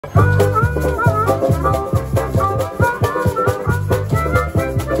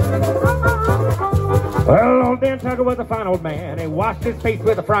Old Dan Tucker was a fine old man. He washed his face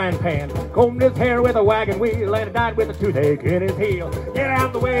with a frying pan, combed his hair with a wagon wheel, and he died with a toothache in his heel. Get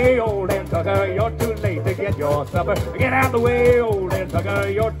out the way, old Dan Tucker, you're too late to get your supper. Get out the way, old Dan Tucker,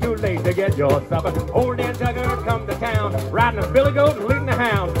 you're too late to get your supper. Old Dan Tucker come to town, riding a billy goat and leading a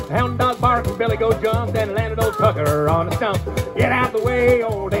hound. The hound dog barked and billy goat jumped and landed old Tucker on a stump. Get out the way,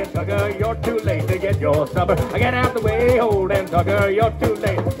 old Dan Tucker, you're too late to get your supper. Get out the way, old Dan Tucker, you're too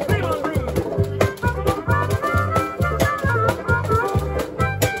late.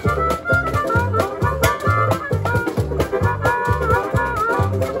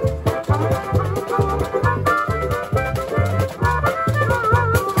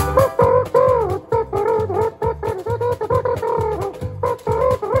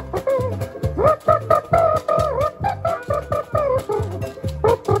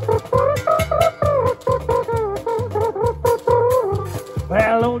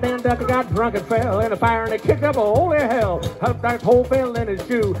 Well, old Dan Tucker got drunk and fell in a fire and he kicked up a holy hell. Up that hole fell in his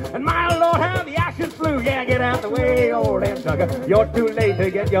shoe, and my Lord, how the ashes flew. Yeah, get out the way, old Dan Tucker, you're too late to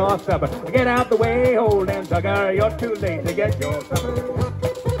get your supper. Get out the way, old Dan Tucker, you're too late to get your supper.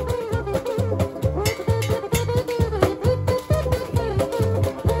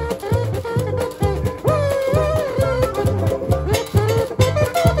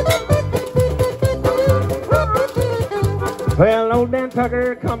 Well, old Dan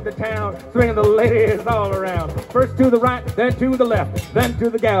Tucker come to town, swinging the ladies all around. First to the right, then to the left, then to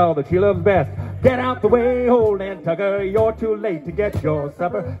the gal that she loves best. Get out the way, old Dan Tucker, you're too late to get your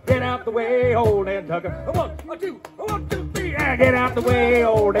supper. Get out the way, old Dan Tucker. One, two, three. Yeah, get out the way,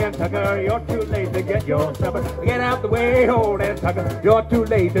 old Dan Tucker, you're too late to get your supper. Get out the way, old Dan Tucker, you're too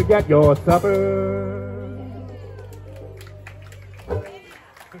late to get your supper.